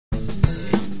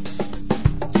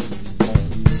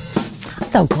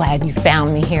So glad you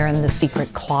found me here in the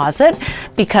secret closet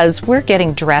because we're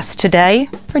getting dressed today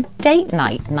for date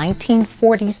night,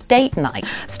 1940s date night.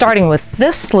 Starting with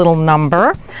this little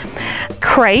number,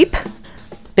 crepe,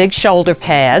 big shoulder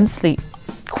pads, the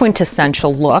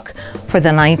quintessential look for the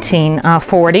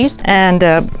 1940s, and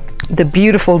the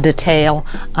beautiful detail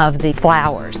of the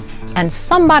flowers. And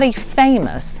somebody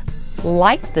famous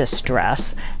liked this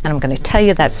dress, and I'm going to tell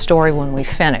you that story when we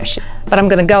finish. But I'm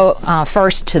going to go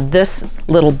first to this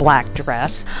little black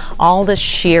dress. All the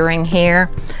shearing here,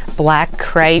 black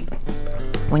crepe.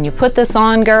 When you put this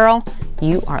on, girl,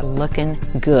 you are looking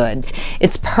good.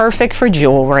 It's perfect for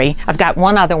jewelry. I've got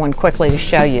one other one quickly to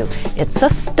show you. It's a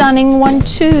stunning one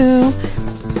too.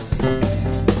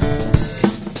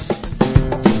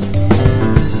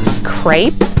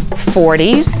 Crepe,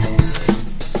 40s.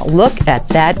 Look at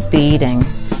that beading.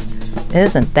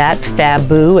 Isn't that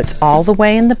faboo? It's all the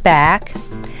way in the back.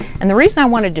 And the reason I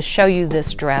wanted to show you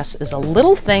this dress is a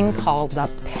little thing called the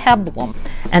peplum.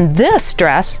 And this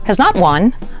dress has not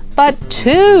one, but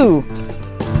two.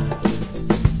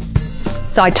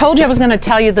 So I told you I was going to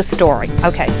tell you the story.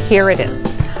 Okay, here it is.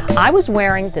 I was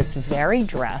wearing this very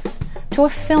dress to a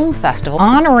film festival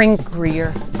honoring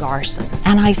Greer Garson.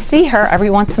 And I see her every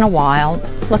once in a while.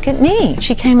 Look at me.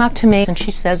 She came up to me and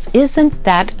she says, "Isn't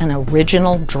that an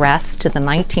original dress to the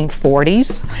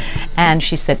 1940s? And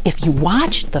she said, "If you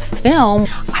watch the film,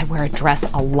 I wear a dress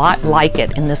a lot like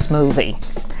it in this movie."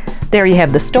 There you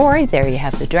have the story. There you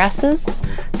have the dresses.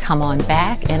 Come on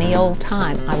back any old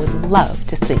time. I would love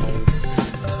to see you.